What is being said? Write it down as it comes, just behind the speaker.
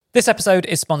This episode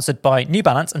is sponsored by New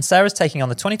Balance, and Sarah's taking on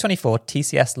the 2024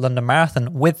 TCS London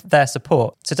Marathon with their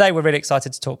support. Today, we're really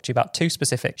excited to talk to you about two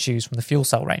specific shoes from the Fuel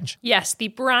Cell range. Yes, the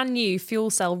brand new Fuel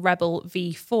Cell Rebel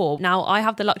V4. Now, I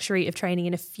have the luxury of training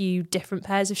in a few different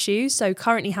pairs of shoes. So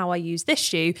currently how I use this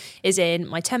shoe is in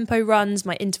my tempo runs,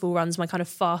 my interval runs, my kind of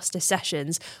faster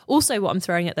sessions. Also, what I'm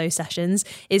throwing at those sessions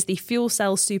is the Fuel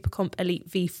Cell Supercomp Elite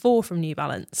V4 from New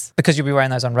Balance. Because you'll be wearing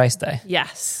those on race day.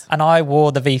 Yes. And I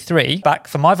wore the V3 back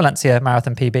for my Valencia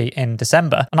Marathon PB in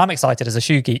December. And I'm excited as a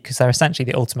shoe geek because they're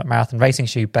essentially the ultimate marathon racing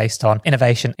shoe based on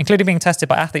innovation, including being tested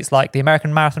by athletes like the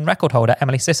American marathon record holder,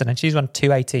 Emily Sisson, and she's run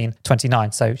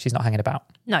 2:18:29, so she's not hanging about.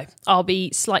 No, I'll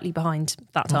be slightly behind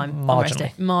that time.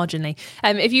 Marginally.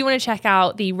 If you want to check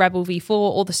out the Rebel V4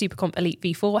 or the Supercomp Elite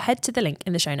V4, head to the link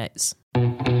in the show notes.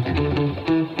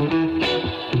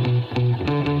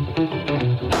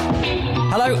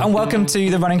 Hello and welcome to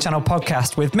the Running Channel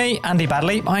podcast with me, Andy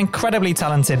Badley, my incredibly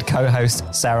talented co-host,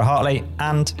 Sarah Hartley,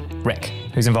 and Rick,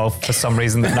 who's involved for some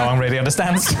reason that no one really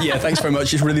understands. Yeah, thanks very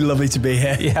much. It's really lovely to be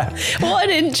here. Yeah. What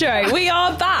an intro. We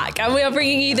are back and we are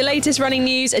bringing you the latest running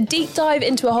news, a deep dive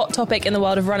into a hot topic in the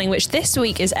world of running, which this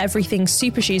week is everything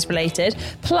super shoes related.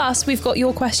 Plus, we've got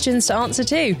your questions to answer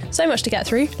too. So much to get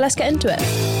through. Let's get into it.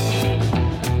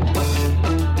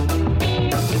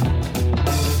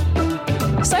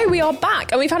 So we are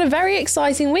back and we've had a very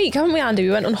exciting week, haven't we, Andy?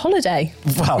 We went on holiday.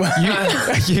 Well,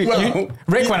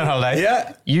 Rick went on holiday.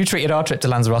 Yeah. You treated our trip to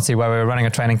Lanzarote where we were running a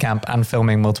training camp and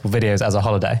filming multiple videos as a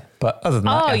holiday. But other than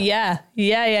that... Oh, yeah.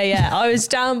 I was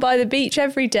down by the beach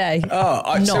every day.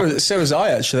 So was I,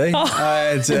 actually.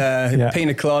 I had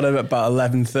pina colada at about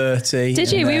 11:30.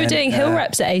 Did you? We were doing hill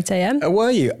reps at 8 a.m.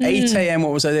 Were you? 8 a.m,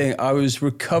 what was I doing? I was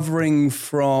recovering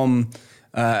from...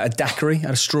 a daiquiri,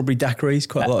 a strawberry daiquiris,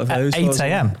 quite a lot of those. 8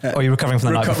 a.m? Or are you recovering from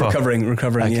the night before?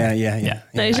 Recovering, okay. yeah.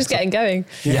 No, it's just getting going.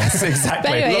 Yes,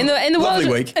 exactly. But anyway, in the lovely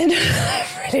world, week.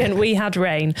 Brilliant. We had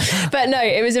rain, but no,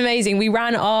 it was amazing. We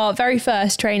ran our very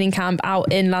first training camp out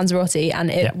in Lanzarote,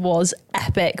 and it was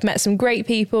epic. Met some great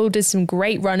people, did some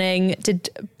great running, did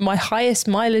my highest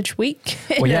mileage week.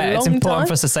 It's important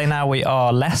for us to say now we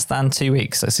are less than 2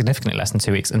 weeks, so significantly less than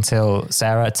 2 weeks until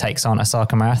Sarah takes on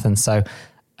Osaka Marathon. So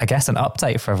I guess an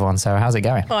update for everyone. Sarah, how's it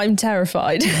going? I'm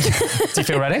terrified. Do you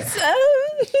feel ready?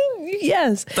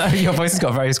 Yes. Your voice has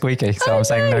got very squeaky, so I'm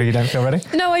saying no, you don't feel ready?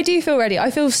 No, I do feel ready.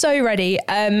 I feel so ready.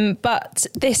 But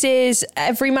this is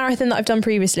every marathon that I've done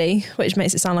previously, which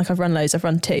makes it sound like I've run loads. I've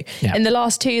run two. Yeah. In the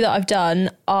last two that I've done,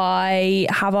 I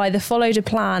have either followed a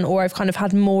plan or I've kind of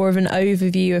had more of an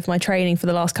overview of my training for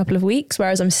the last couple of weeks,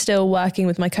 whereas I'm still working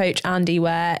with my coach, Andy,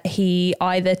 where he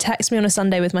either texts me on a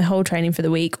Sunday with my whole training for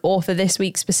the week, or for this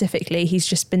week specifically, he's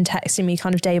just been texting me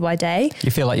kind of day by day.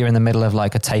 You feel like you're in the middle of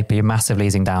like a taper, you're massively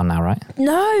easing down now, right?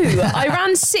 No, I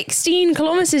ran 16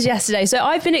 kilometres yesterday. So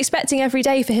I've been expecting every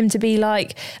day for him to be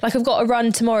like I've got a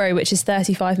run tomorrow, which is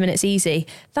 35 minutes easy.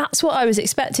 That's what I was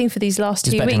expecting for these last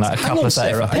 2 weeks. Like a couple of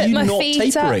Sarah, are you not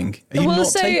tapering?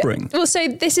 Tapering? Well, so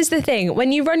this is the thing.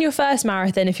 When you run your first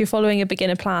marathon, if you're following a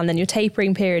beginner plan, then your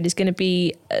tapering period is going to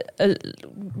be a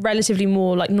relatively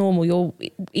more like normal. You'll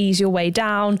ease your way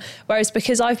down. Whereas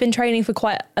because I've been training for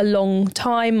quite a long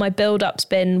time, my build-up's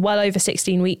been well over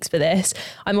 16 weeks for this.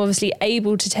 I'm obviously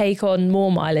able to take on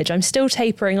more mileage. I'm still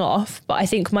tapering off, but I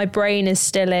think my brain is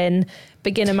still in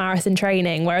beginner marathon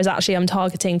training, whereas actually I'm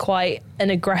targeting quite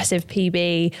an aggressive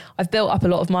PB. I've built up a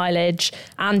lot of mileage.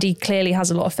 Andy clearly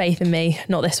has a lot of faith in me,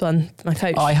 not this one, my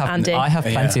coach, Andy. I have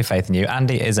plenty of faith in you.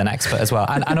 Andy is an expert as well.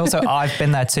 And also I've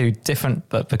been there too, different,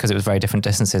 but because it was very different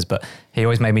distances, but he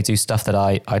always made me do stuff that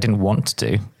I didn't want to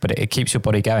do, but it keeps your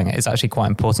body going. It's actually quite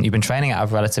important. You've been training at a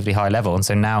relatively high level, and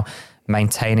so now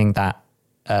maintaining that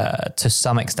to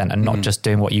some extent and not just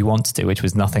doing what you want to do, which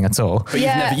was nothing at all.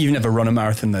 But you've never run a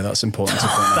marathon though, that's important to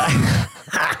point out.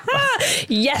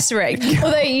 Yes, Rick.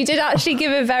 Although you did actually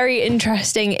give a very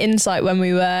interesting insight when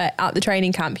we were at the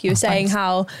training camp. You were saying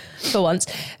how, for once,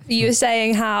 you were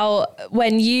saying how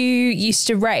when you used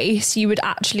to race, you would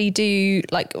actually do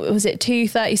was it 2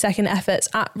 30-second efforts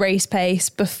at race pace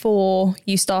before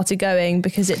you started going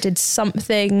because it did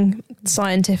something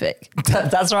scientific.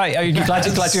 That's right. Are you glad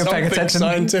you were paying attention?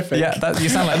 Scientific. Yeah, you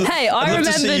sound like... Hey, I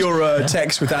remember to see your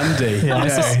text with Andy.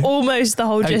 That's almost the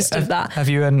whole gist of that. Have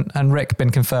you and Rick been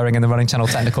conferring in the Running Channel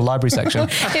technical library section?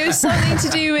 It was something to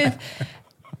do with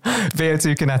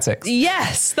VO2 kinetics.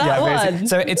 Yes, that one.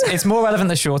 So it's more relevant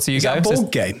the shorter you go. Is that a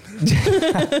board game?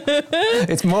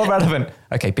 It's more relevant.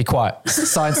 Okay, be quiet.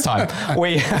 Science time.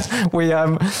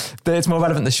 It's more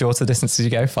relevant the shorter distances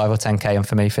you go, 5 or 10K, and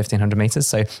for me, 1500 meters.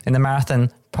 So in the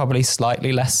marathon, probably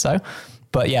slightly less so.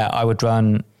 But yeah, I would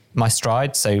run my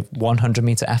stride, so 100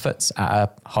 meter efforts at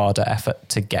a harder effort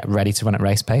to get ready to run at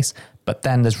race pace. But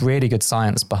then there's really good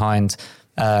science behind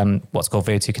what's called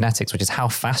VO2 kinetics, which is how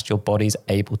fast your body's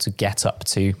able to get up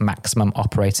to maximum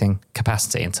operating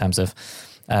capacity in terms of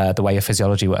the way your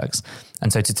physiology works.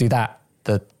 And so to do that,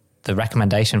 the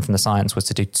recommendation from the science was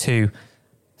to do 2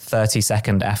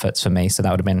 30-second efforts for me. So that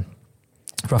would have been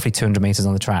roughly 200 meters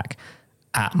on the track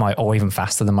at or even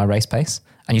faster than my race pace.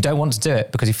 And you don't want to do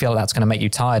it because you feel that's going to make you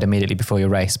tired immediately before your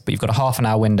race. But you've got a half an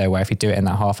hour window where if you do it in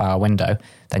that half hour window,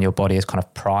 then your body is kind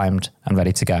of primed and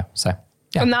ready to go. So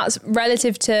yeah. And that's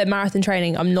relative to marathon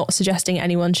training. I'm not suggesting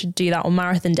anyone should do that on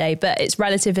marathon day, but it's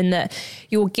relative in that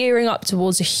you're gearing up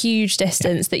towards a huge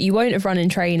distance that you won't have run in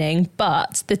training,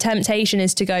 but the temptation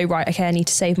is to go, right, okay, I need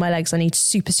to save my legs. I need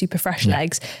super, super fresh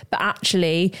legs. But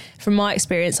actually, from my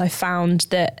experience, I found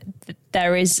that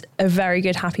there is a very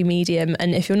good happy medium.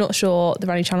 And if you're not sure, the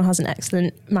Running Channel has an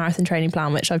excellent marathon training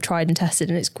plan, which I've tried and tested,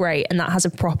 and it's great. And that has a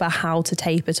proper how to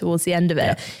taper towards the end of it.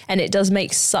 Yeah. And it does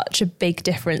make such a big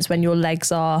difference when your legs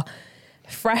are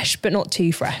fresh, but not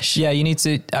too fresh. Yeah, you need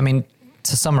to, to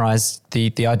summarize,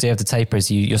 the idea of the taper is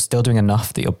you're still doing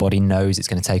enough that your body knows it's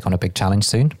going to take on a big challenge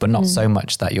soon, but not so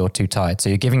much that you're too tired. So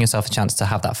you're giving yourself a chance to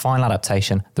have that final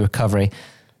adaptation, the recovery,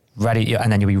 ready,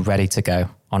 and then you'll be ready to go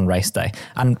on race day.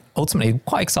 And ultimately,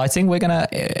 quite exciting. We're going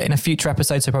to, in a future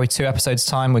episode, so probably 2 episodes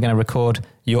time, we're going to record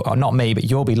not me, but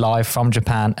you'll be live from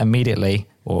Japan immediately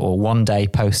or one day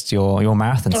post your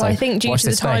marathon. Well, so I think due to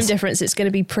the time difference, it's going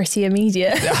to be pretty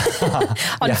immediate,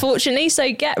 unfortunately.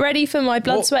 So get ready for my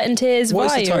blood, sweat and tears. What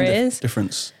is the time ears.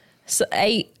 difference? So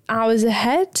 8 hours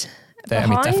ahead.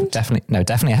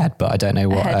 Definitely ahead, but I don't know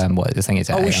what the thing is.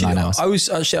 8 or 9 hours. I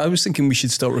was thinking we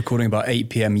should start recording about 8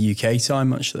 p.m. UK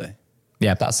time. Actually,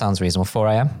 yeah, that sounds reasonable. 4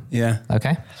 a.m. Yeah.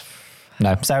 Okay.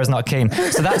 No, Sarah's not keen.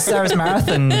 So that's Sarah's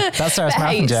marathon. That's Sarah's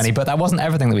marathon journey. But that wasn't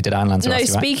everything that we did at Lanzarote. No,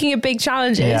 speaking of big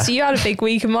challenges, you had a big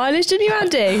week of mileage, didn't you,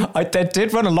 Andy? I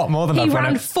did run a lot more than that. He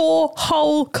ran 4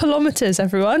 whole kilometres,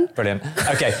 everyone. Brilliant.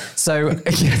 Okay, so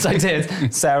yes, I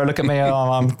did. Sarah, look at me.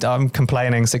 Oh, I'm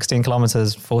complaining. 16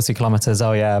 kilometres, 40 kilometres.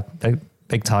 Oh yeah,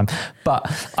 big time. But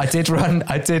I did.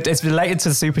 It's related to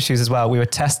the super shoes as well. We were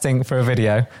testing for a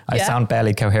video. I sound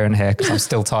barely coherent here because I'm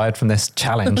still tired from this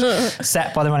challenge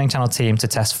set by the Running Channel team to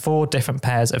test 4 different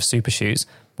pairs of super shoes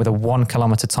with a 1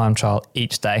 kilometre time trial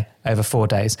each day over 4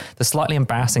 days. The slightly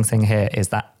embarrassing thing here is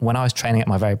that when I was training at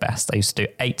my very best, I used to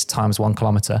do 8 times 1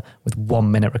 kilometre with 1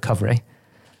 minute recovery.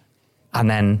 And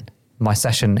then my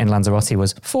session in Lanzarote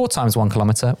was 4 times 1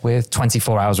 kilometre with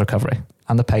 24 hours recovery.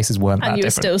 And the paces weren't that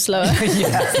different. And you were still slower.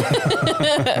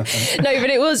 No, but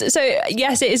it was. So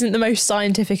yes, it isn't the most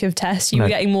scientific of tests. You were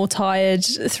getting more tired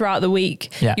throughout the week.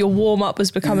 Yeah. Your warm up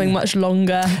was becoming much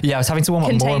longer. Yeah, I was having to warm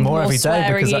up more and more every day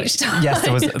because yes,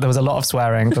 there was a lot of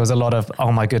swearing. There was a lot of,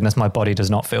 oh my goodness, my body does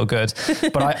not feel good.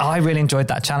 But I really enjoyed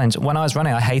that challenge. When I was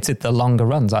running, I hated the longer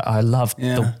runs. I loved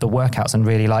the workouts and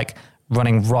really like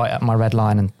running right at my red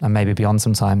line and maybe beyond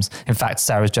sometimes. In fact,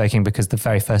 Sarah's joking because the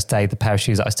very first day, the pair of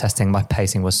shoes that I was testing, my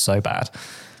pacing was so bad.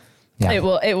 Yeah. It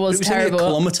was terrible. Only a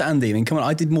kilometre, Andy. I mean, come on,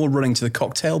 I did more running to the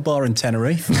cocktail bar in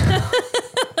Tenerife.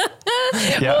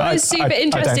 What was super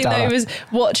interesting though was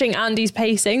watching Andy's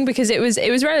pacing because it was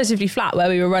relatively flat where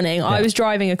we were running. Yeah. I was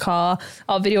driving a car.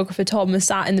 Our videographer Tom was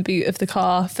sat in the boot of the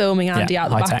car filming Andy out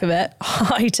the back of it.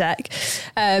 High tech.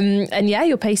 And yeah,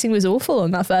 your pacing was awful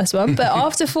on that first one. But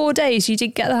after 4 days, you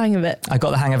did get the hang of it. I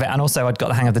got the hang of it. And also I'd got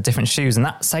the hang of the different shoes. And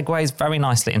that segues very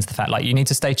nicely into the fact like you need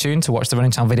to stay tuned to watch the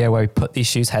Running Channel video where we put these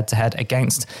shoes head to head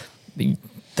against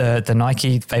the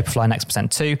Nike Vaporfly Next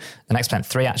Percent 2, the Next Percent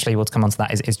 3 actually, we'll come on to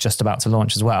that, is just about to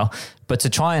launch as well. But to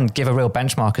try and give a real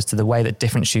benchmark as to the way that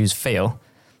different shoes feel,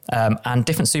 and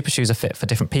different super shoes are fit for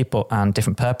different people and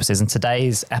different purposes. And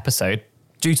today's episode,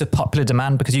 due to popular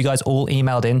demand, because you guys all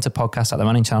emailed in to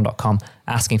podcast@therunningchannel.com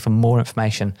asking for more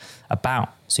information about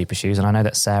super shoes. And I know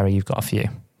that Sarah, you've got a few.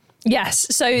 Yes.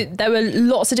 So there were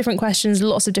lots of different questions,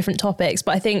 lots of different topics,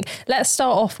 but I think let's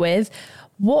start off with,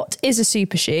 what is a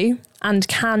super shoe and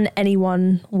can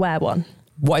anyone wear one?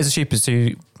 What is a super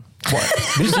shoe? What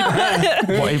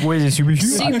is a super shoe?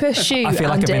 Super shoe, I feel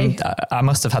like I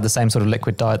must have had the same sort of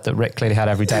liquid diet that Rick clearly had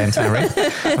every day in Tenerife.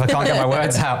 If I can't get my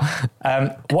words out.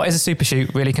 What is a super shoe?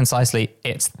 Really concisely,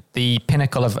 it's the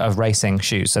pinnacle of racing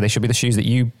shoes. So they should be the shoes that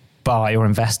you buy or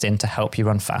invest in to help you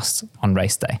run fast on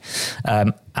race day.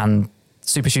 And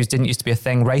super shoes didn't used to be a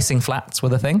thing. Racing flats were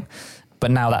the thing. But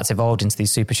now that's evolved into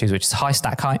these super shoes, which is high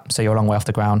stack height. So you're a long way off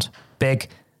the ground. Big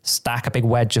stack, a big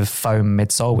wedge of foam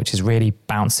midsole, which is really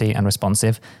bouncy and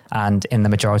responsive. And in the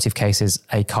majority of cases,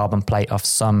 a carbon plate of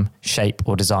some shape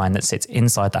or design that sits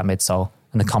inside that midsole.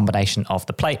 And the combination of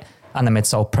the plate and the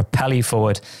midsole propel you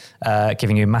forward,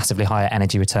 giving you massively higher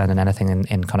energy return than anything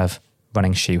in kind of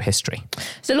running shoe history.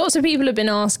 So lots of people have been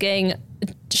asking,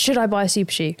 should I buy a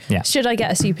super shoe? Yeah. Should I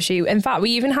get a super shoe? In fact,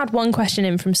 we even had one question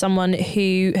in from someone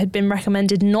who had been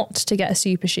recommended not to get a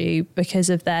super shoe because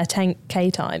of their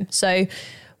 10K time. So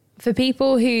for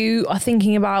people who are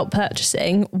thinking about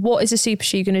purchasing, what is a super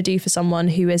shoe going to do for someone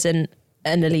who isn't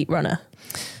an elite runner?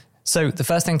 So the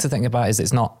first thing to think about is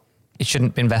it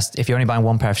shouldn't invest. If you're only buying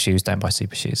one pair of shoes, don't buy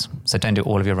super shoes. So don't do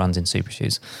all of your runs in super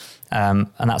shoes. And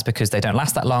that's because they don't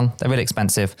last that long. They're really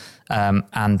expensive,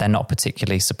 and they're not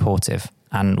particularly supportive.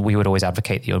 And we would always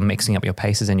advocate that you're mixing up your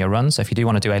paces in your runs. So if you do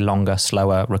want to do a longer,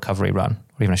 slower recovery run,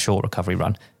 or even a short recovery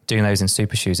run, doing those in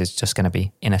super shoes is just going to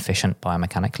be inefficient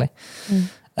biomechanically.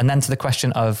 And then to the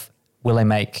question of, will they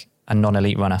make a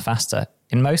non-elite runner faster?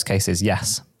 In most cases,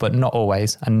 yes, but not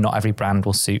always. And not every brand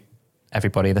will suit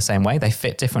everybody the same way. They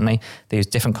fit differently. They use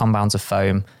different compounds of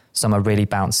foam. Some are really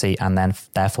bouncy and then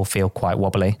therefore feel quite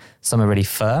wobbly. Some are really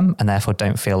firm and therefore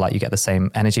don't feel like you get the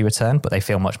same energy return, but they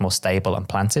feel much more stable and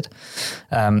planted.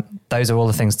 Those are all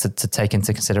the things to take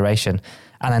into consideration.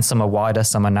 And then some are wider,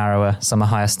 some are narrower, some are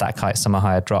higher stack height, some are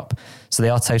higher drop. So they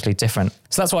are totally different.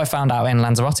 So that's what I found out in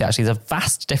Lanzarote. Actually, there's a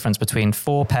vast difference between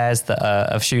 4 pairs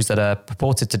of shoes that are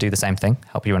purported to do the same thing,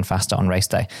 help you run faster on race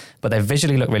day, but they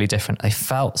visually look really different. They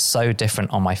felt so different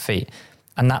on my feet.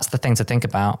 And that's the thing to think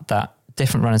about, that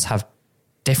different runners have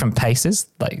different paces.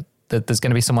 Like there's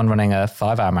going to be someone running a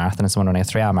 5-hour marathon and someone running a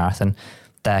 3-hour marathon.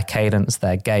 Their cadence,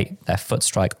 their gait, their foot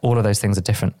strike, all of those things are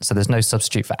different. So there's no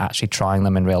substitute for actually trying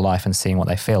them in real life and seeing what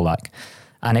they feel like.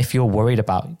 And if you're worried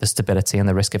about the stability and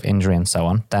the risk of injury and so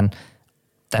on, then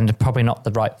they're probably not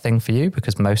the right thing for you,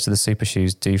 because most of the super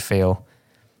shoes do feel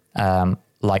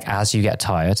like as you get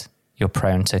tired, you're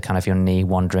prone to kind of your knee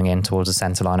wandering in towards the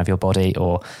center line of your body,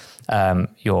 or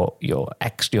your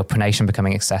pronation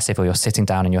becoming excessive, or you're sitting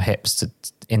down in your hips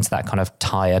into that kind of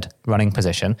tired running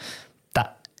position.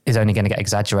 That is only going to get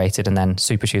exaggerated, and then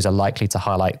super shoes are likely to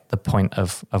highlight the point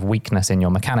of weakness in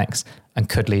your mechanics and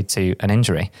could lead to an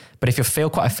injury. But if you feel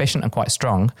quite efficient and quite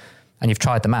strong and you've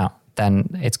tried them out, then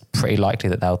it's pretty likely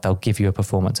that they'll give you a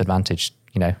performance advantage.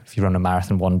 You know, if you run a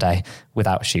marathon one day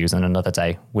without shoes and another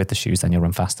day with the shoes, then you'll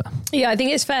run faster. Yeah, I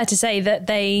think it's fair to say that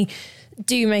they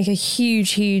do make a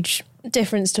huge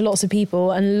difference to lots of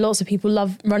people, and lots of people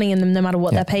love running in them no matter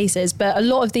what their pace is. But a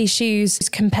lot of these shoes,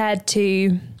 compared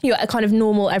to a kind of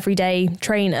normal everyday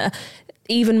trainer,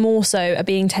 even more so are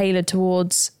being tailored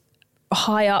towards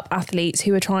high up athletes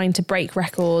who are trying to break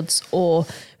records or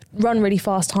run really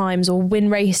fast times or win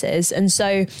races. And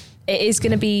so it is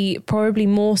going to be probably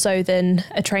more so than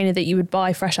a trainer that you would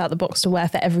buy fresh out the box to wear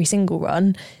for every single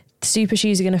run. The super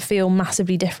shoes are going to feel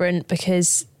massively different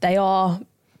because they are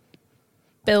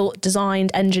built,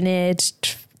 designed, engineered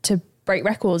to break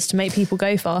records, to make people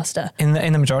go faster. In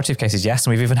the majority of cases, yes.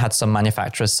 And we've even had some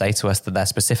manufacturers say to us that their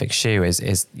specific shoe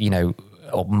is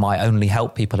or might only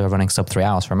help people who are running sub 3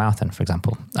 hours for a marathon, for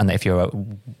example. And if you're a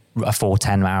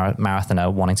 4:10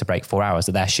 marathoner wanting to break 4 hours,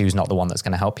 that their shoe's not the one that's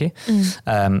going to help you.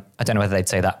 I don't know whether they'd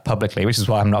say that publicly, which is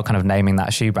why I'm not kind of naming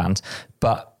that shoe brand,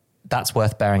 but that's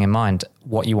worth bearing in mind,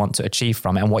 what you want to achieve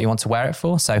from it and what you want to wear it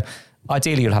for. So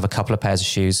ideally you'll have a couple of pairs of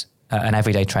shoes, an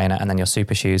everyday trainer, and then your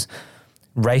super shoes.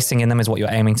 Racing in them is what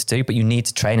you're aiming to do, but you need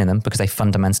to train in them because they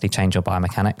fundamentally change your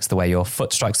biomechanics, the way your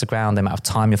foot strikes the ground, the amount of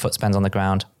time your foot spends on the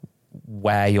ground,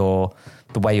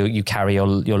 the way you carry your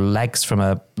legs from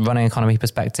a running economy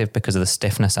perspective because of the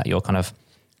stiffness at your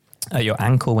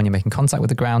ankle when you're making contact with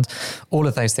the ground. All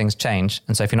of those things change.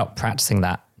 And so if you're not practicing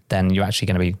that, then you're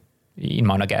actually you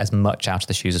might not get as much out of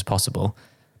the shoes as possible.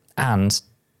 And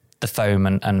the foam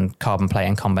and carbon plate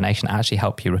in combination actually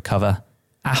help you recover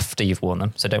after you've worn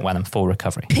them. So don't wear them for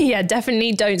recovery. Yeah,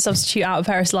 definitely don't substitute out a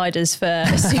pair of sliders for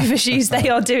super shoes. They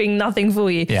are doing nothing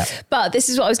for you. Yeah. But this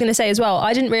is what I was going to say as well.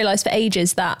 I didn't realize for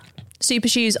ages that super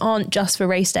shoes aren't just for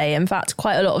race day. In fact,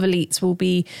 quite a lot of elites will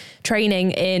be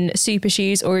training in super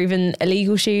shoes or even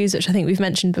illegal shoes, which I think we've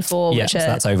mentioned before. Yeah, so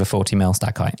that's over 40 mil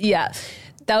stack height. Yeah.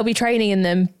 They'll be training in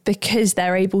them because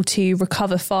they're able to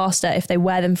recover faster. If they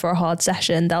wear them for a hard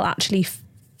session, they'll actually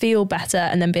feel better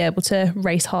and then be able to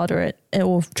race harder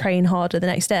or train harder the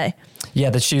next day. Yeah,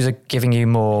 the shoes are giving you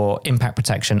more impact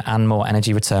protection and more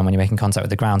energy return when you're making contact with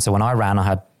the ground. So when I ran, I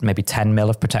had maybe 10 mil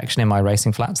of protection in my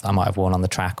racing flats that I might have worn on the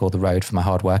track or the road for my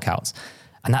hard workouts.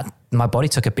 And that my body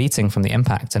took a beating from the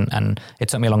impact, and it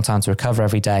took me a long time to recover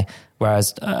every day.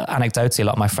 Whereas anecdotally, a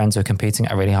lot of my friends who are competing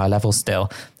at a really high level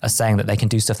still are saying that they can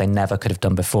do stuff they never could have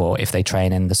done before if they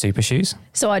train in the super shoes.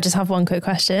 So I just have one quick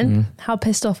question. How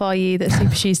pissed off are you that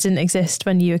super shoes didn't exist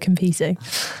when you were competing?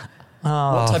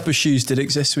 What type of shoes did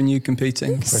exist when you were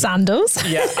competing? Sandals.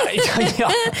 Yeah.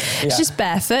 It's just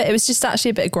barefoot. It was just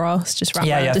actually a bit of grass just wrapped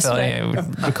around his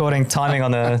foot. Recording timing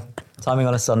on a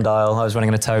sundial. I was running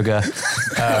in a toga.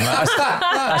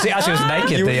 Actually, I was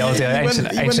naked. The old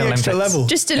ancient Olympics. Level.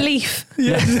 Just a leaf.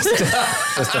 Yeah,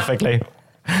 just a fig leaf.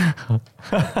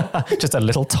 Just a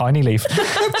little tiny leaf.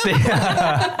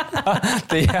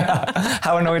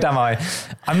 How annoyed am I?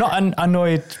 I'm not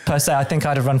annoyed per se. I think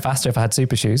I'd have run faster if I had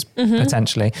super shoes,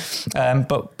 potentially.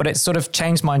 But it's sort of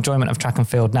changed my enjoyment of track and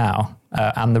field now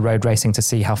and the road racing to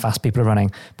see how fast people are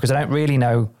running, because I don't really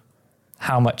know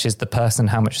how much is the person,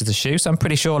 how much is the shoe. So I'm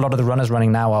pretty sure a lot of the runners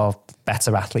running now are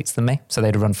better athletes than me. So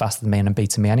they'd run faster than me and have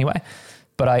beaten me anyway.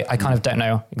 But I kind of don't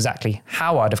know exactly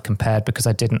how I'd have compared because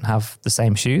I didn't have the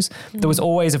same shoes. There was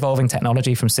always evolving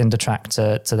technology from cinder track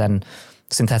to then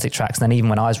synthetic tracks. And then even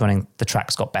when I was running, the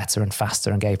tracks got better and faster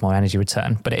and gave more energy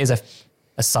return. But it is a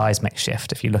seismic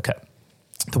shift. If you look at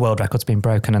the world records being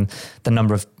broken and the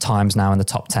number of times now in the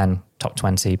top 10, top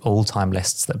 20 all-time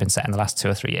lists that have been set in the last 2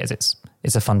 or 3 years,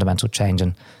 it's a fundamental change.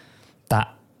 And that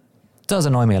does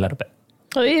annoy me a little bit.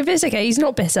 Oh, if it's okay, he's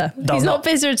not bitter. He's not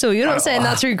bitter at all. You're not saying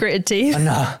that through gritted teeth.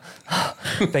 No.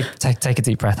 Take a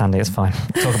deep breath, Andy. It's fine.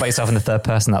 Talk about yourself in the third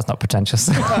person. That's not pretentious.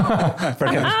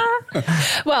 Brilliant.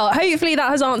 Well, hopefully that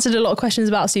has answered a lot of questions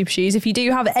about super shoes. If you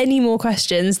do have any more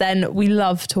questions, then we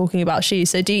love talking about shoes.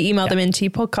 So do email them into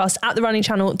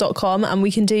podcast@therunningchannel.com and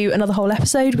we can do another whole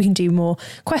episode. We can do more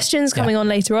questions coming on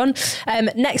later on.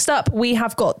 Next up, we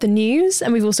have got the news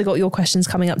and we've also got your questions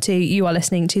coming up too. You are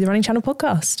listening to the Running Channel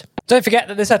podcast. Don't forget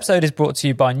that this episode is brought to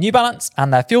you by New Balance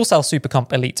and their Fuel Cell Super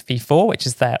Comp Elite V4, which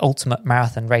is their ultimate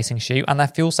marathon racing shoe, and their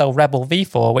Fuel Cell Rebel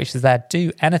V4, which is their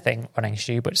do anything running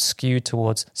shoe, but skewed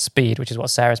towards speed, which is what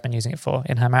Sarah's been using it for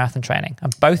in her marathon training.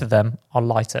 And both of them are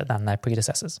lighter than their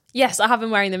predecessors. Yes, I have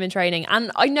been wearing them in training. And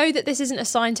I know that this isn't a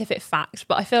scientific fact,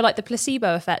 but I feel like the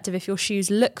placebo effect of if your shoes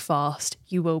look fast,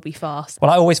 you will be fast.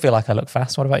 Well, I always feel like I look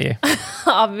fast. What about you?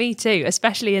 Me too,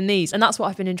 especially in these. And that's what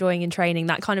I've been enjoying in training.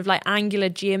 That kind of like angular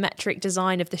geometric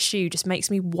design of the shoe just makes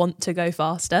me want to go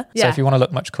faster. So if you want to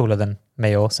look much cooler than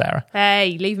me or Sarah.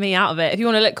 Hey, leave me out of it. If you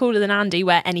want to look cooler than Andy,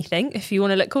 wear anything. If you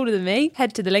want to look cooler than me,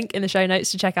 head to the link in the show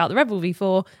notes to check out the Rebel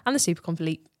V4 and the Super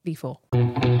Complete V4.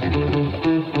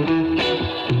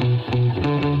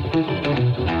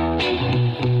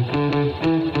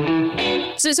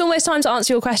 So it's almost time to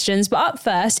answer your questions, but up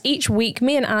first, each week,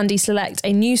 me and Andy select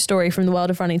a news story from the world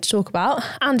of running to talk about.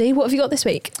 Andy, what have you got this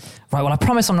week? Right, well, I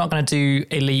promise I'm not going to do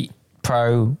elite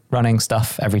pro running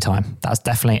stuff every time. That's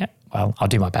definitely, well, I'll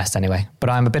do my best anyway,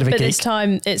 but I'm a bit of a geek. But this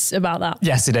time, it's about that.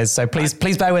 Yes, it is. So please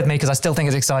bear with me because I still think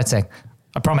it's exciting.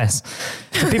 I promise.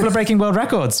 People are breaking world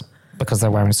records. Because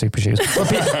they're wearing super shoes. People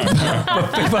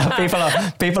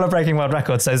are breaking world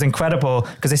records. So it's incredible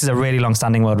because this is a really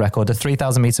long-standing world record. The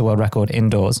 3,000 meter world record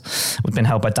indoors has been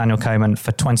held by Daniel Komen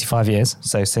for 25 years.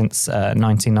 So since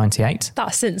 1998.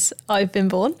 That's since I've been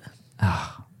born.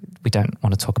 We don't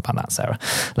want to talk about that, Sarah.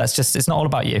 It's not all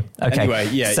about you. Okay. Anyway,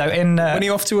 yeah. So when are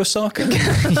you off to Osaka?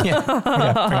 yeah,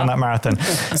 bring on that marathon.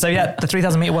 So yeah, the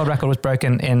 3,000 meter world record was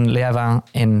broken in Liévin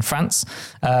in France.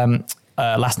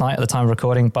 Last night at the time of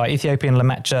recording by Ethiopian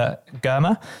Lemaitre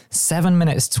Germa, 7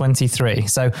 minutes 23.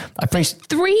 So I appreciate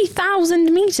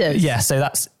 3,000 meters. Yeah, so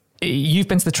you've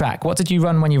been to the track. What did you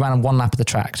run when you ran one lap of the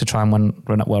track to try and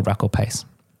run at world record pace?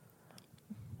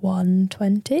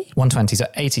 120. 120, so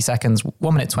 80 seconds,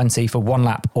 1 minute 20 for one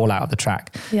lap all out of the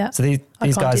track. Yeah. So these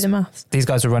guys, do the maths. These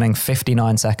guys were running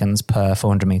 59 seconds per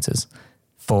 400 meters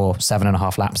for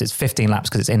 7.5 laps. It's 15 laps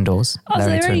because it's indoors. Oh, so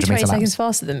they're only 20 seconds laps.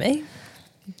 faster than me.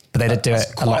 But they did do it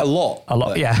quite a lot. A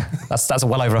lot, yeah. That's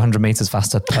well over 100 meters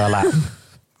faster per lap.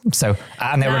 So,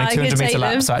 and they were running 200 meter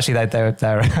laps. So actually they're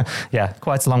yeah,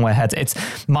 quite a long way ahead. It's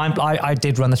mine. I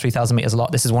did run the 3,000 meters a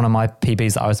lot. This is one of my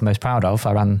PBs that I was the most proud of.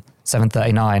 I ran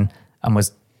 7:39 and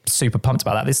was super pumped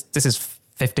about that. This is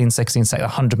 15, 16,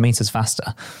 100 meters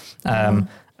faster. And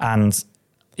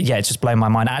yeah, it's just blown my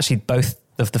mind. Actually, both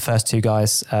of the first two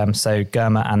guys, so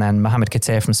Germa and then Mohamed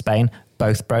Katir from Spain,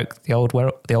 both broke the old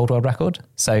world record.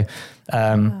 So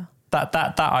that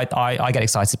I get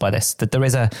excited by this. That there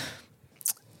is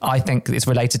I think it's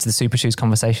related to the super shoes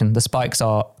conversation. The spikes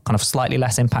are kind of slightly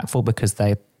less impactful because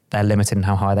they're limited in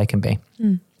how high they can be.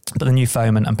 But the new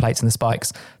foam and plates in the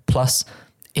spikes, plus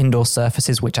indoor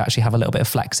surfaces which actually have a little bit of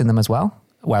flex in them as well,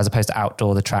 whereas opposed to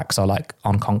outdoor, the tracks are like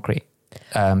on concrete.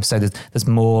 So there's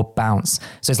more bounce.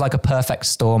 So it's like a perfect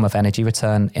storm of energy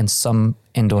return in some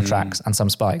indoor tracks and some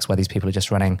spikes where these people are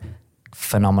just running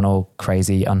phenomenal,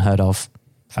 crazy, unheard of,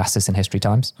 fastest in history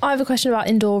times. I have a question about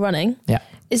indoor running. Yeah.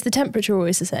 Is the temperature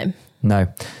always the same? No.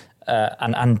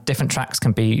 And different tracks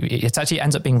can be, it actually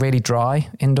ends up being really dry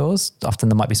indoors. Often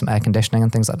there might be some air conditioning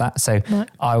and things like that. So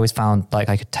I always found like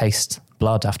I could taste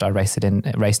blood after I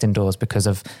raced indoors because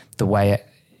of the way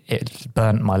it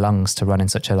burnt my lungs to run in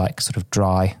such a like sort of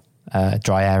dry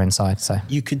air inside. So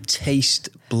you could taste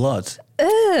blood.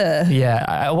 Yeah,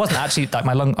 I wasn't actually like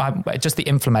my lung, just the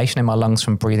inflammation in my lungs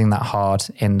from breathing that hard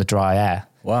in the dry air.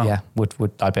 Wow. Yeah, would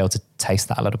I'd be able to taste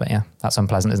that a little bit? Yeah, that's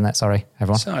unpleasant, isn't it? Sorry,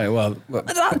 everyone. Sorry, well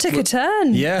that took a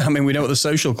turn. Yeah, I mean, we know what the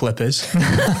social clip is.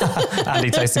 Andy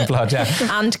tasting blood, yeah.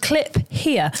 And clip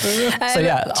here. So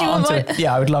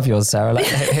yeah, I would love yours, Sarah.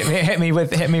 Hit me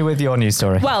with your news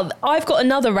story. Well, I've got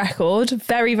another record,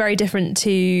 very, very different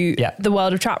to the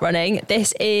world of track running.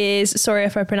 This is, sorry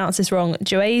if I pronounce this wrong,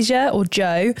 Joasia or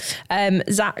Joe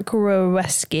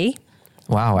Zakroweski.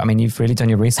 Wow, I mean, you've really done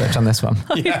your research on this one.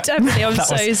 Definitely, I'm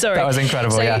so sorry. That was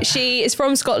incredible, So she is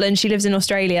from Scotland, she lives in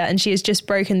Australia, and she has just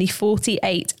broken the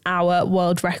 48-hour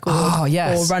world record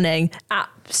for running.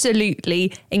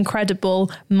 Absolutely incredible,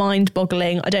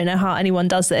 mind-boggling. I don't know how anyone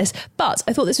does this, but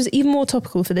I thought this was even more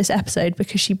topical for this episode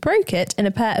because she broke it in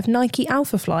a pair of Nike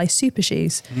Alphafly super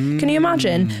shoes. Can you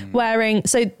imagine wearing...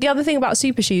 So the other thing about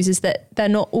super shoes is that they're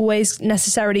not always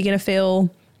necessarily going to feel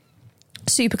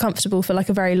super comfortable for like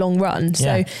a very long run.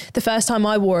 So the first time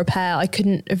I wore a pair, I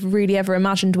couldn't have really ever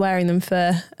imagined wearing them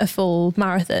for a full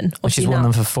marathon. Well, she's worn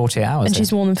them for 48 hours. And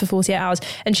she's worn them for 48 hours.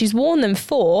 And she's worn them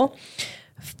for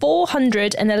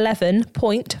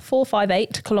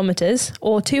 411.458 kilometres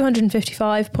or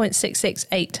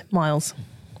 255.668 miles.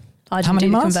 I didn't do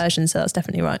the conversion, so that's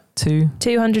definitely right.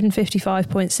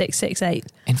 255.668.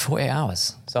 In 48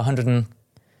 hours. So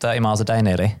 130 miles a day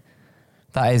nearly.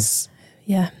 That is...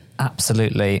 Yeah.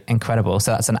 Absolutely incredible.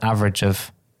 So that's an average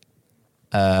of,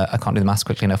 I can't do the maths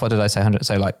quickly enough. What did I say? 100?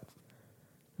 So like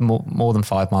more than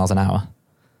 5 miles an hour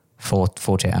for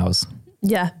 48 hours.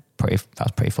 Yeah.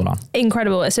 That's pretty full on.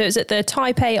 Incredible. So it's at the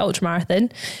Taipei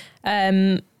Ultramarathon.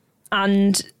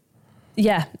 And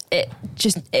yeah,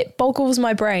 it boggles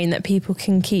my brain that people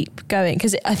can keep going.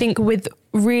 Because I think with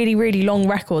really, really long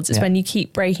records, it's when you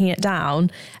keep breaking it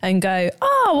down and go,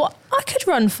 well, I could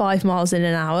run 5 miles in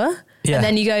an hour. Yeah. And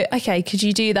then you go, okay, could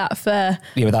you do that for...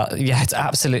 it's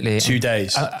absolutely... 2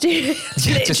 days.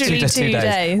 Literally just 2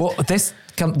 days. Well,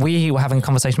 we were having a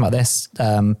conversation about this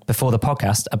before the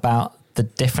podcast about the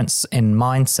difference in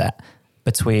mindset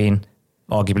between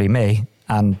arguably me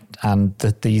and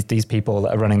these people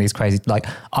that are running these crazy... Like,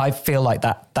 I feel like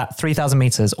that 3,000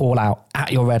 meters all out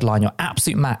at your red line, your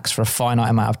absolute max for a finite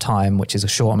amount of time, which is a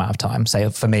short amount of time, say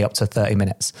for me up to 30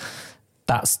 minutes.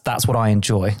 That's what I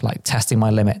enjoy, like testing my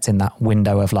limits in that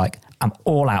window of like, I'm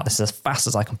all out. This is as fast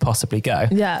as I can possibly go.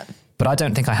 Yeah. But I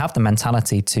don't think I have the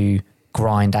mentality to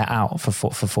grind that out for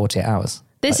 48 hours.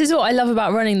 This is what I love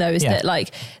about running though, is that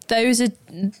like those are...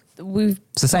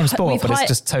 It's the same sport, but it's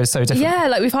just so different. Yeah,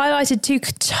 like we've highlighted two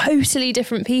totally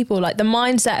different people, like the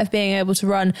mindset of being able to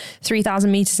run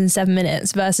 3,000 meters in 7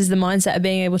 minutes versus the mindset of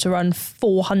being able to run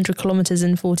 400 kilometers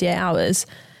in 48 hours.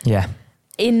 Yeah.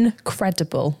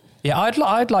 Incredible. Yeah,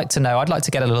 I'd like to know. I'd like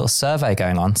to get a little survey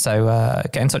going on. So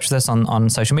get in touch with us on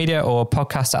social media or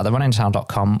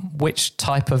podcast@therunningchannel.com. Which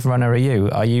type of runner are you?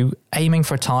 Are you aiming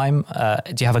for a time?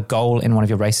 Do you have a goal in one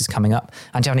of your races coming up?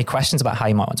 And do you have any questions about how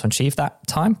you might want to achieve that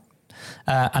time?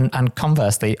 And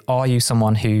conversely, are you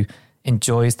someone who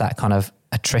enjoys that kind of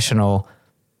attritional,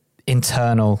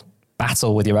 internal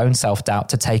battle with your own self-doubt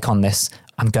to take on this?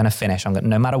 I'm going to finish.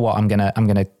 No matter what, I'm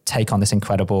going to take on this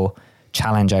incredible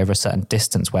challenge over a certain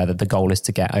distance where the goal is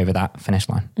to get over that finish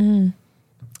line.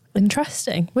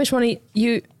 Interesting. Which one are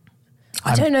you?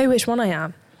 I don't know which one I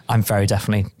am. I'm very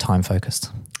definitely time focused.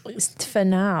 It's for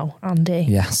now, Andy.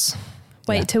 Yes.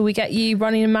 Wait till we get you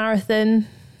running a marathon.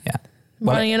 Yeah.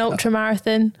 Running an ultra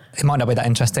marathon. It might not be that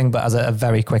interesting, but as a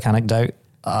very quick anecdote,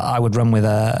 I would run with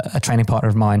a training partner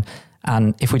of mine,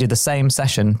 and if we did the same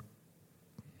session,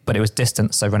 but it was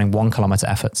distance, so running 1 kilometer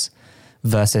efforts,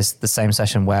 versus the same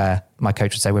session where my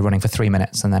coach would say we're running for 3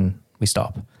 minutes and then we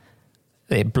stop.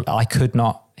 I could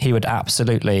not, he would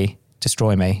absolutely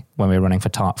destroy me when we were running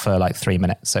for like 3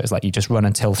 minutes. So it's like you just run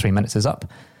until 3 minutes is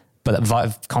up. But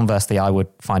conversely, I would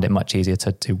find it much easier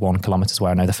to do 1 kilometer where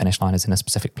I know the finish line is in a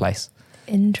specific place.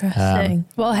 Interesting.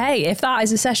 Well, hey, if that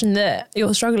is a session that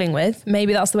you're struggling with,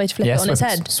 maybe that's the way to flip it on its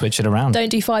head. Switch it around. Don't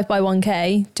do 5 by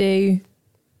 1K, do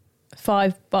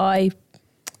 5 by...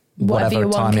 whatever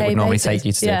time it would normally take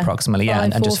you to do approximately,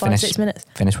 and just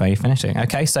finish where you're finishing.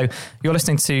 Okay, so you're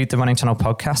listening to the Running Channel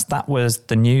podcast. That was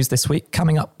the news this week.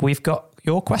 Coming up, we've got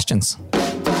your questions.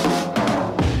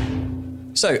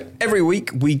 So every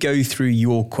week we go through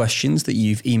your questions that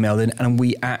you've emailed in, and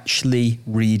we actually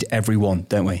read every one,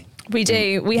 don't we? We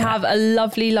do. We have a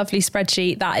lovely, lovely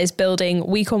spreadsheet that is building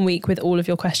week on week with all of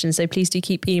your questions. So please do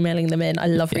keep emailing them in. I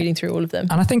love reading through all of them.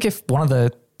 And I think if one of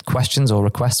the questions or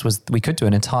requests was, we could do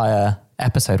an entire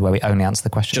episode where we only answer the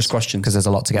questions. Just questions. Because there's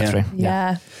a lot to get through.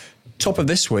 Yeah. Top of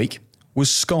this week was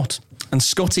Scott. And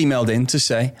Scott emailed in to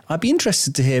say, I'd be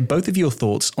interested to hear both of your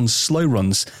thoughts on slow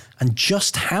runs and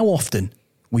just how often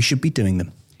we should be doing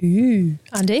them. Ooh.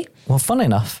 Andy? Well, funnily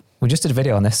enough, we just did a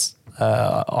video on this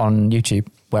on YouTube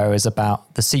where it was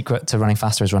about the secret to running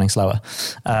faster is running slower.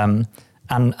 And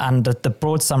the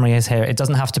broad summary is here, it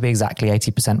doesn't have to be exactly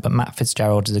 80%, but Matt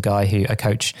Fitzgerald is a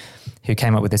coach who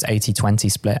came up with this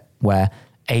 80-20 split where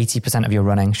 80% of your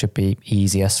running should be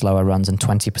easier, slower runs, and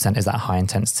 20% is that high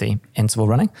intensity interval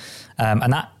running.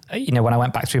 And that, when I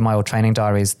went back through my old training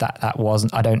diaries, that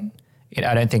wasn't, I don't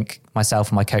think myself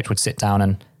and my coach would sit down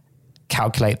and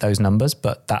calculate those numbers,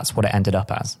 but that's what it ended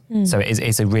up as. So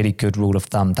it's a really good rule of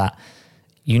thumb that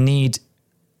you need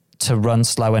to run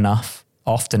slow enough,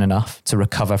 often enough to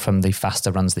recover from the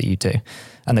faster runs that you do.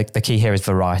 And the key here is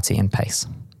variety and pace.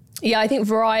 Yeah, I think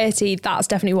variety, that's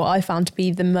definitely what I found to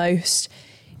be the most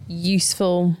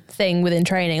useful thing within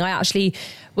training. I actually,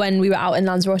 when we were out in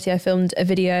Lanzarote, I filmed a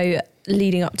video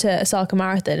leading up to Osaka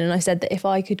Marathon, and I said that if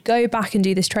I could go back and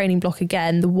do this training block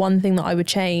again, the one thing that I would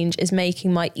change is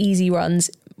making my easy runs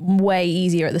way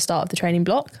easier at the start of the training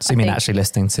block. So you mean actually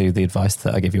listening to the advice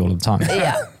that I give you all the time?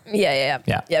 Yeah.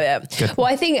 Good. Well,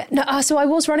 I think, so I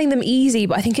was running them easy,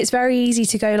 but I think it's very easy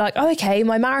to go like, oh, okay,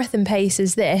 my marathon pace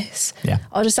is this. Yeah.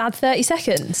 I'll just add 30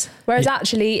 seconds. Whereas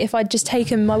actually, if I'd just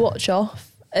taken my watch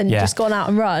off and just gone out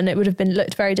and run, it would have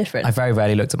looked very different. I very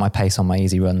rarely looked at my pace on my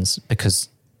easy runs because,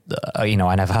 I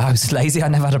was lazy. I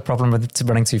never had a problem with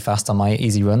running too fast on my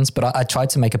easy runs, but I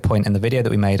tried to make a point in the video that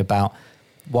we made about,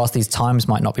 whilst these times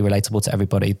might not be relatable to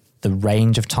everybody, the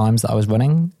range of times that I was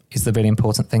running is the really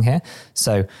important thing here.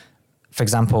 So, for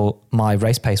example, my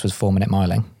race pace was 4-minute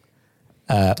miling.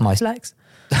 My flex.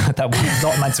 That was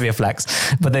not meant to be a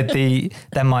flex, but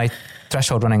then my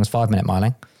threshold running was 5-minute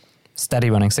miling, steady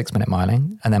running 6-minute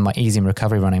miling, and then my easy and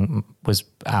recovery running was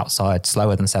outside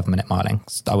slower than 7-minute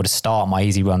miling. I would start my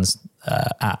easy runs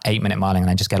at 8-minute miling and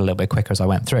then just get a little bit quicker as I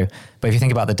went through. But if you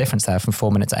think about the difference there from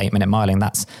 4-minute to 8-minute miling,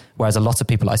 that's whereas a lot of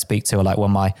people I speak to are like,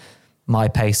 well, my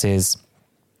pace is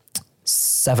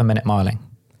 7-minute miling.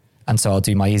 And so I'll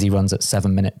do my easy runs at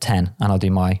 7-minute 10 and I'll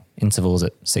do my intervals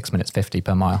at 6 minutes 50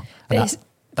 per mile. And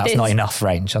that's not enough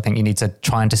range. I think you need to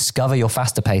try and discover your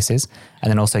faster paces and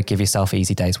then also give yourself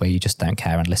easy days where you just don't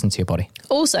care and listen to your body.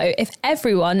 Also, if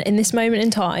everyone in this moment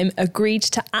in time agreed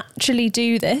to actually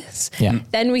do this,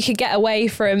 then we could get away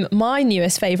from my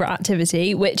newest favourite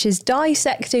activity, which is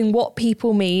dissecting what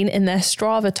people mean in their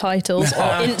Strava titles or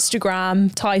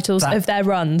Instagram titles of their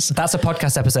runs. That's a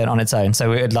podcast episode on its own. So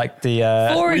we would like the...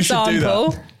 For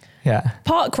example... Yeah.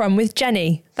 Park run with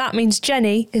Jenny. That means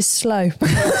Jenny is slow.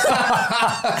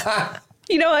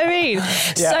 You know what I mean?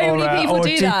 So many people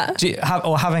do that.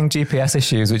 Or having GPS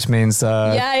issues, which means...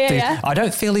 I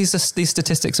don't feel these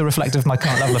statistics are reflective of my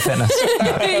current level of fitness.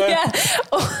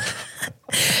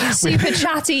 Super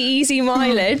chatty, easy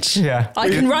mileage. I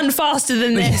can run faster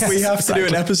than this. We have to do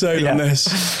an episode on this.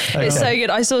 It's so good.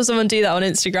 I saw someone do that on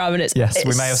Instagram and it's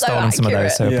we may have stolen some of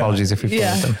those, so apologies if we've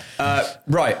followed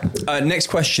them. Next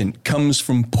question comes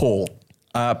from Paul.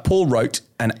 Paul wrote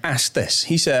and asked this.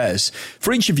 He says,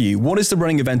 for each of you, what is the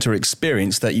running event or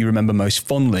experience that you remember most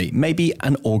fondly? Maybe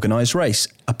an organised race,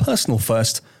 a personal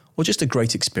first, or just a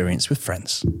great experience with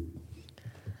friends?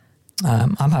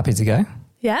 I'm happy to go.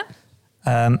 Yeah.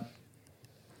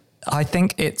 I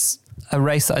think it's a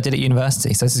race that I did at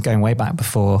university. So this is going way back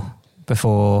before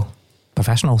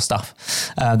professional stuff.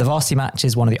 The Varsity Match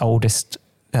is one of the oldest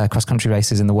cross-country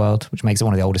races in the world, which makes it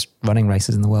one of the oldest running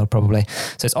races in the world, probably.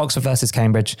 So it's Oxford versus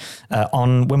Cambridge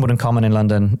on Wimbledon Common in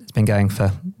London. It's been going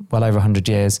for well over 100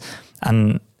 years.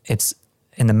 And it's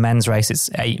in the men's race, it's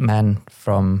 8 men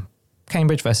from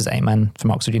Cambridge versus 8 men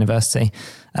from Oxford University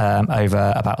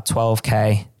over about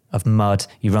 12k of mud.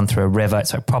 You run through a river.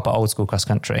 It's like proper old school cross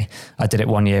country. I did it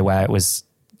one year where it was,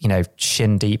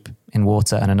 shin deep in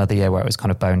water, and another year where it was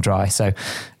kind of bone dry. So,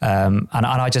 and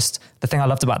I just, the thing I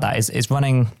loved about that is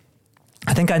running.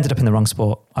 I think I ended up in the wrong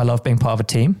sport. I love being part of a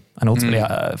team. And ultimately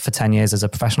for 10 years as a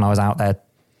professional, I was out there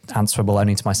answerable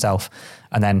only to myself.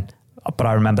 But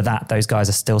I remember that those guys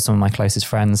are still some of my closest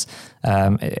friends.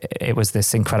 It was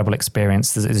this incredible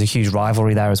experience. There's a huge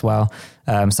rivalry there as well.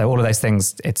 So all of those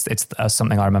things, it's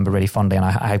something I remember really fondly. And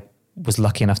I was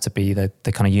lucky enough to be the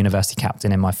kind of university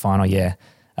captain in my final year.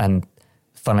 And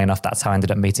funnily enough, that's how I ended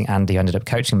up meeting Andy, who ended up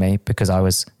coaching me, because I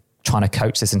was trying to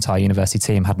coach this entire university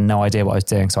team, had no idea what I was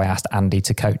doing. So I asked Andy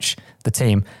to coach the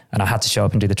team, and I had to show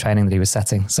up and do the training that he was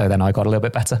setting. So then I got a little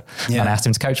bit better, and I asked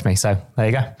him to coach me. So there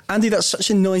you go. Andy, that's such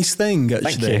a nice thing,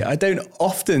 actually. Thank you. I don't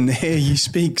often hear you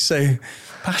speak so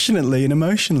passionately and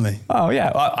emotionally. Oh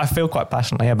yeah, I feel quite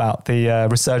passionately about the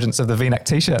resurgence of the V-neck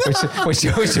t-shirt, which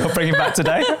you're bringing back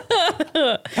today.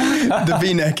 The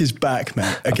V-neck is back,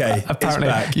 mate. Okay, apparently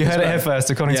it's back. you heard It's it here back.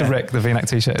 first. According to Rick, the V-neck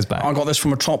t-shirt is back. I got this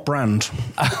from a top brand.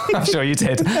 I'm sure you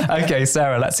did. Okay,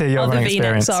 Sarah, let's hear your The running V-necks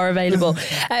experience. are available.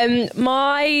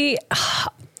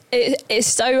 It's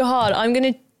so hard. I'm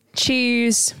going to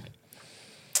choose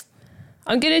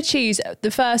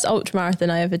the first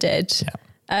ultramarathon I ever did. Yeah.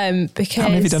 Because How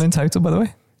many have you done in total, by the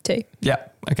way? 2. Yeah.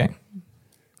 Okay.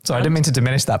 Sorry, I didn't mean to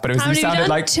diminish that, but it How many have you sounded done?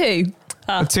 like 2.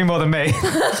 2 more than me.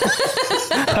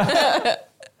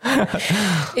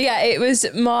 Yeah, it was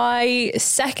my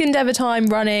second ever time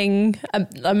running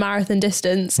a marathon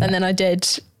distance, and then I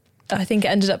think it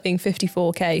ended up being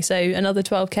 54k, so another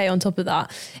 12k on top of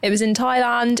that. It was in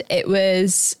Thailand. It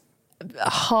was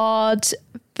hard,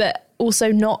 but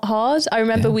also not hard. I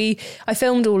remember I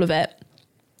filmed all of it,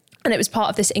 and it was part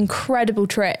of this incredible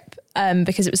trip.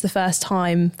 Because it was the first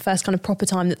kind of proper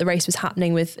time that the race was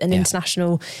happening with an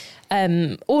international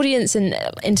audience and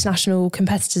international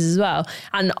competitors as well.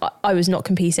 And I was not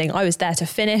competing. I was there to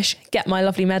finish, get my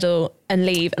lovely medal and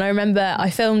leave. And I remember I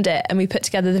filmed it and we put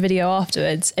together the video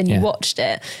afterwards, and you watched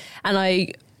it. And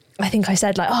I think I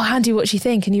said like, "Oh, Andy, what do you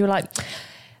think?" And you were like,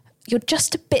 "You're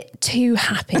just a bit too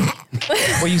happy."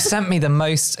 Well, you sent me the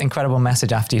most incredible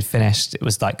message after you'd finished. It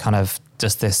was like kind of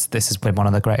just this has been one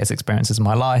of the greatest experiences of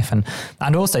my life. And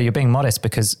also you're being modest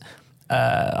because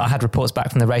I had reports back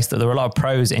from the race that there were a lot of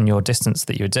pros in your distance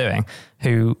that you were doing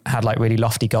who had like really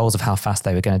lofty goals of how fast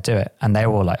they were going to do it. And they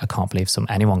were all like, I can't believe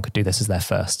anyone could do this as their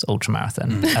first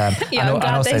ultramarathon. I'm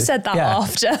glad they said that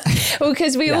after. Well,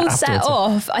 because we all set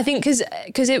off, I think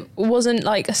because it wasn't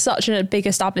like such a big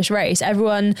established race.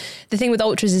 The thing with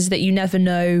ultras is that you never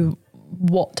know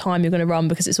what time you're going to run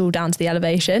because it's all down to the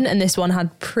elevation, and this one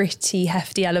had pretty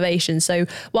hefty elevation. So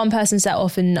one person set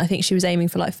off and I think she was aiming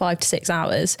for like 5 to 6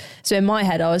 hours. So in my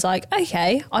head I was like,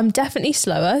 okay, I'm definitely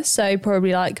slower, so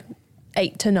probably like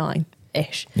 8 to 9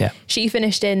 ish. Yeah. She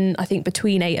finished in I think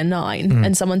between 8 and 9,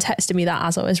 and someone texted me that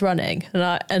as I was running,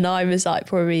 and I was like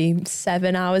probably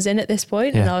 7 hours in at this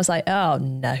point, and I was like, oh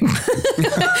no.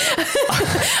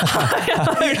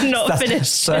 I've not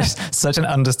finished. Such an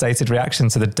understated reaction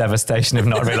to the devastation of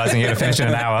not realising you're going to finish in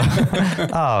an hour.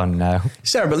 Oh no.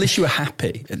 Sarah, but at least you were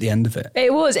happy at the end of it.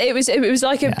 It was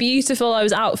like a beautiful, I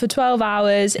was out for 12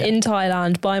 hours in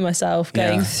Thailand by myself,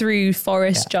 going through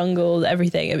forest, jungle,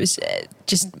 everything. It was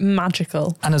just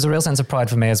magical. And there's a real sense of pride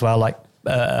for me as well, like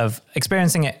of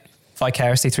experiencing it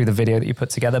vicariously through the video that you put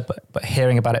together, but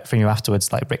hearing about it from you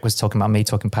afterwards, like Rick was talking about me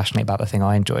talking passionately about the thing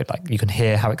I enjoyed, like you can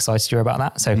hear how excited you were about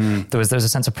that. So there was a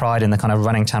sense of pride in the kind of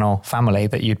running channel family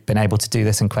that you'd been able to do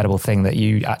this incredible thing that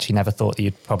you actually never thought that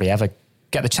you'd probably ever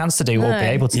get the chance to do or be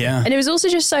able to. Yeah. And it was also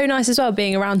just so nice as well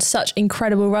being around such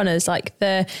incredible runners. Like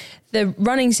the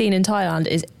running scene in Thailand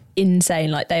is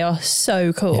insane. Like they are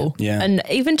so cool. Yeah. And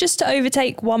even just to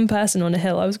overtake one person on a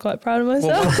hill, I was quite proud of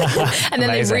myself. And then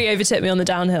Amazing. they re-overtook me on the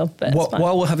downhill. But it's fine.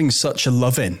 While we're having such a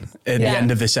love-in at the end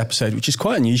of this episode, which is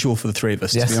quite unusual for the three of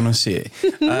us, to be honest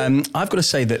with you, I've got to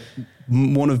say that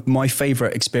one of my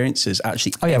favourite experiences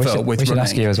actually ever with we should running.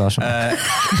 ask you as well, Sean.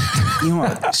 You know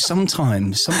what?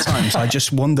 Sometimes I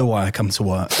just wonder why I come to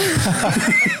work.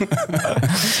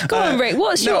 Go on, Rick.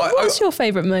 What's your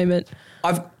favourite moment?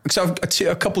 I've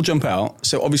a couple jump out.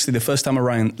 So obviously the first time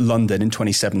around London in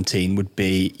 2017 would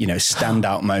be,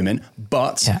 standout moment.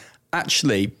 But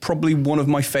actually probably one of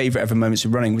my favourite ever moments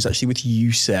of running was actually with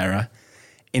you, Sarah,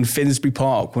 in Finsbury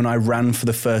Park when I ran for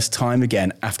the first time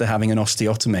again after having an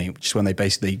osteotomy, which is when they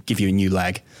basically give you a new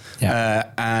leg.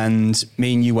 Yeah. And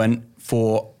me and you went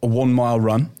for a 1 mile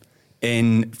run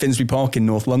in Finsbury Park in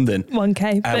North London.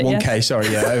 1K. 1K, sorry.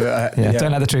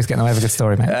 Don't let the truth get in the way of a good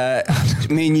story, mate.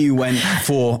 Me and you went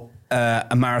for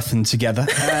a marathon together.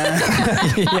 So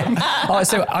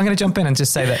I'm going to jump in and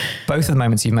just say that both of the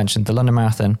moments you mentioned, the London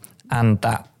Marathon and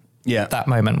that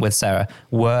moment with Sarah,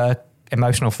 were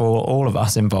emotional for all of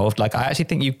us involved. Like I actually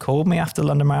think you called me after the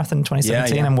London Marathon in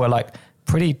 2017 and were like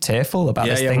pretty tearful about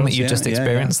this thing that you just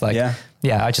experienced. I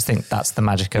just think that's the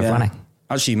magic of running.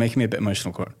 Actually, you're making me a bit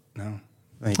emotional. No.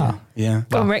 There you go. Yeah.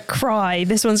 Go on, Rick, cry.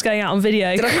 This one's going out on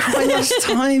video. Did I cry last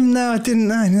time? No, I didn't.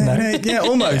 No. Yeah,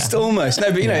 almost. No,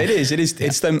 but it is.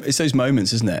 It's those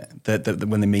moments, isn't it? That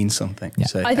when they mean something. Yeah.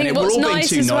 So, I think we're what's all being nice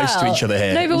too as nice well. to each other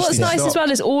here. No, but what's nice as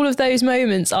well is all of those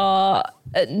moments are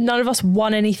none of us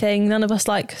won anything. None of us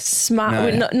like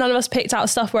none of us picked out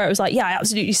stuff where it was like, yeah, I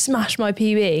absolutely smashed my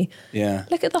PB. Yeah.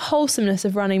 Look at the wholesomeness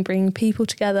of running, bringing people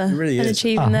together really and is.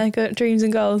 achieving their dreams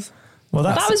and goals. Well,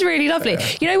 That was really lovely.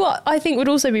 You know what I think would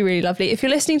also be really lovely? If you're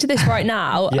listening to this right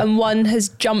now and one has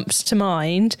jumped to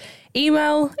mind,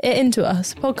 email it into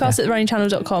us,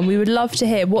 podcast@therunningchannel.com. We would love to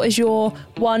hear what is your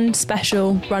one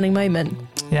special running moment.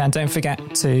 Yeah, and don't forget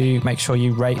to make sure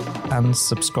you rate and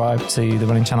subscribe to the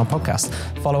Running Channel podcast.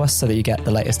 Follow us so that you get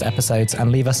the latest episodes,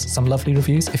 and leave us some lovely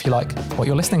reviews if you like what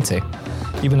you're listening to.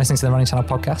 You've been listening to the Running Channel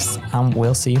podcast, and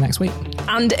we'll see you next week.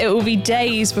 And it will be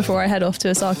days before I head off to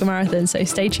Osaka Marathon, so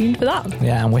stay tuned for that.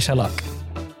 Yeah, and wish her luck.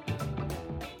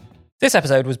 This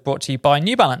episode was brought to you by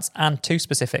New Balance and two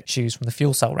specific shoes from the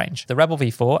Fuel Cell range, the Rebel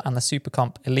V4 and the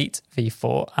Supercomp Elite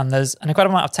V4. And there's an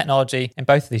incredible amount of technology in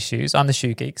both of these shoes. I'm the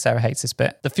shoe geek, Sarah hates this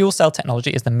bit. The Fuel Cell technology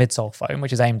is the midsole foam,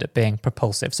 which is aimed at being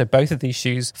propulsive. So both of these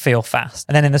shoes feel fast.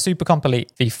 And then in the Supercomp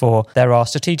Elite V4, there are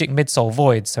strategic midsole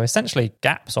voids, so essentially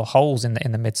gaps or holes in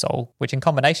the midsole, which in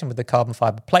combination with the carbon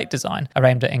fiber plate design are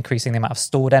aimed at increasing the amount of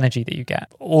stored energy that you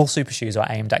get. All super shoes are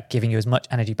aimed at giving you as much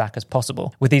energy back as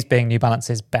possible, with these being New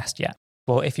Balance's best yet.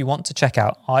 Well, if you want to check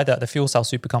out either the Fuel Cell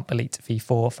Supercomp Elite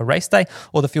V4 for race day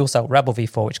or the Fuel Cell Rebel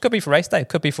V4, which could be for race day, it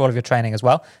could be for all of your training as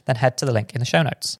well, then head to the link in the show notes.